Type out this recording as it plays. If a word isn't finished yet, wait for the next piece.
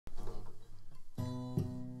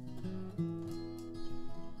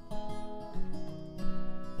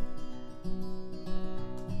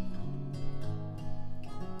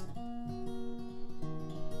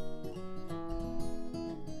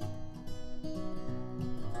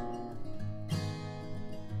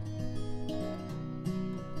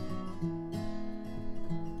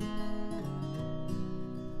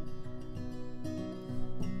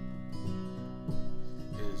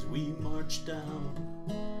marched down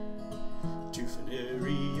to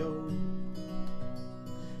Peggy-O.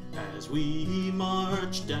 As we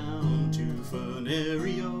marched down to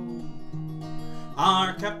Peggy-O,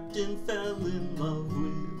 our captain fell in love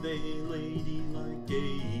with a lady like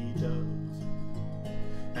a dove,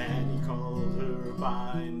 and he called her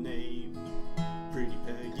by name, Pretty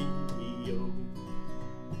Peggy-O.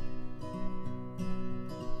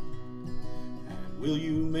 And will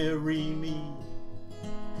you marry me,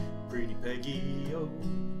 Pretty Peggy-O?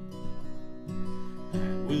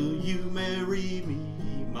 And will you marry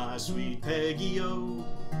me, my sweet Peggy-O?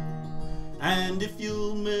 And if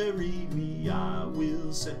you'll marry me, I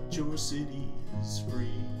will set your cities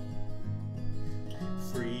free,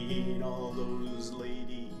 freeing all those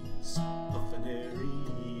ladies of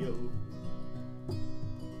Peggy-O.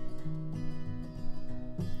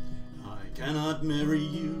 I cannot marry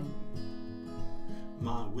you,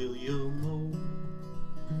 my William-O.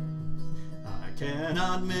 I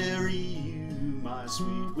cannot marry you, my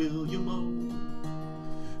sweet William-O.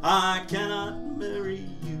 I cannot marry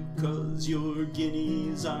you, 'cause your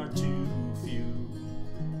guineas are too few,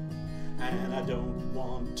 and I don't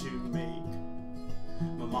want to make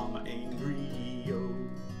my mama angry-o.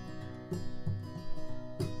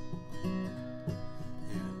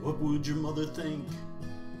 And what would your mother think,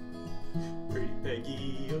 Pretty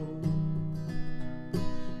Peggy-O?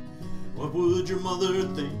 And what would your mother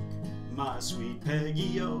think, my sweet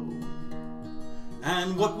Peggy-O?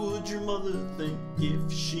 And what would your mother think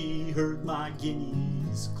if she heard my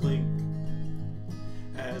guineas clink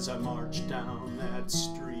as I marched down that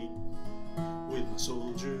street with my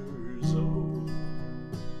soldiers-o?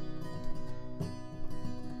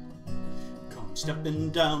 Come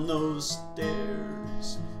stepping down those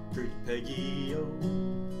stairs, Pretty Peggy-O.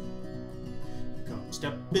 Come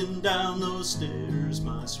stepping down those stairs,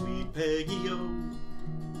 my sweet Peggy-O.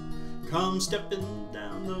 Come stepping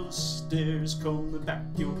down those stairs, combing back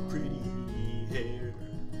your pretty hair,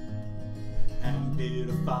 and bid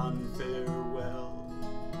a fond farewell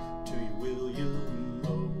to your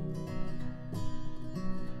William-O.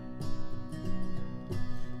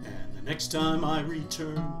 And the next time I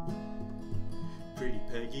return, Pretty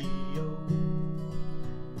Peggy-O,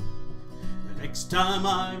 the next time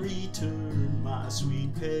I return, my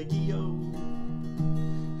sweet Peggy-O,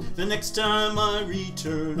 the next time I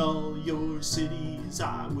return, all your cities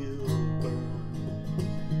I will burn,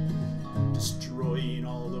 destroying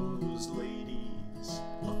all those ladies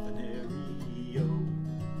of Peggy-O.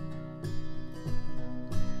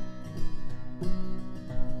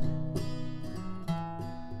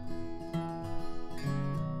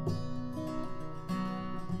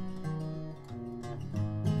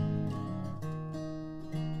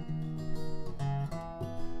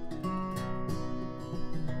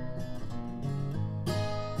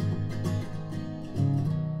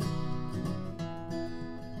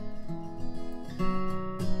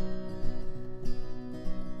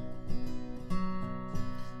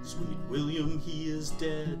 Sweet William, he is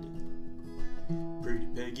dead, Pretty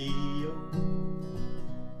Peggy-O.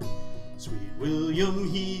 Sweet William,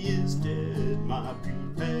 he is dead, my pretty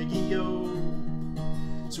Peggy-O.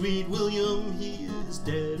 Sweet William, he is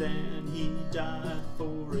dead, and he died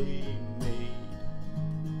for a maid,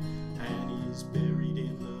 and he's buried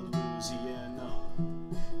in the Louisiana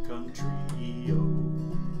country-o.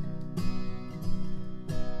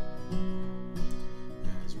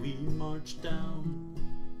 As we march down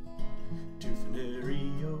to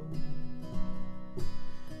Peggy-O,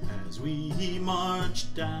 as we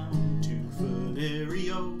march down to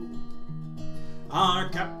Peggy-O, our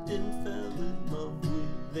captain fell in love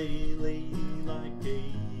with a lady like a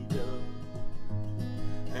dove,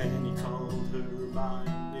 and he called her by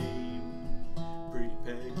name, Pretty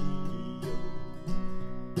Peggy-O.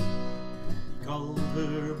 And he called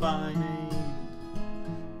her by name,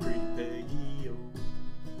 Pretty Peggy-O.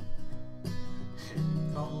 And he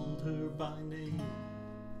called her by name,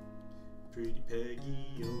 Pretty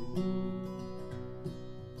Peggy-O.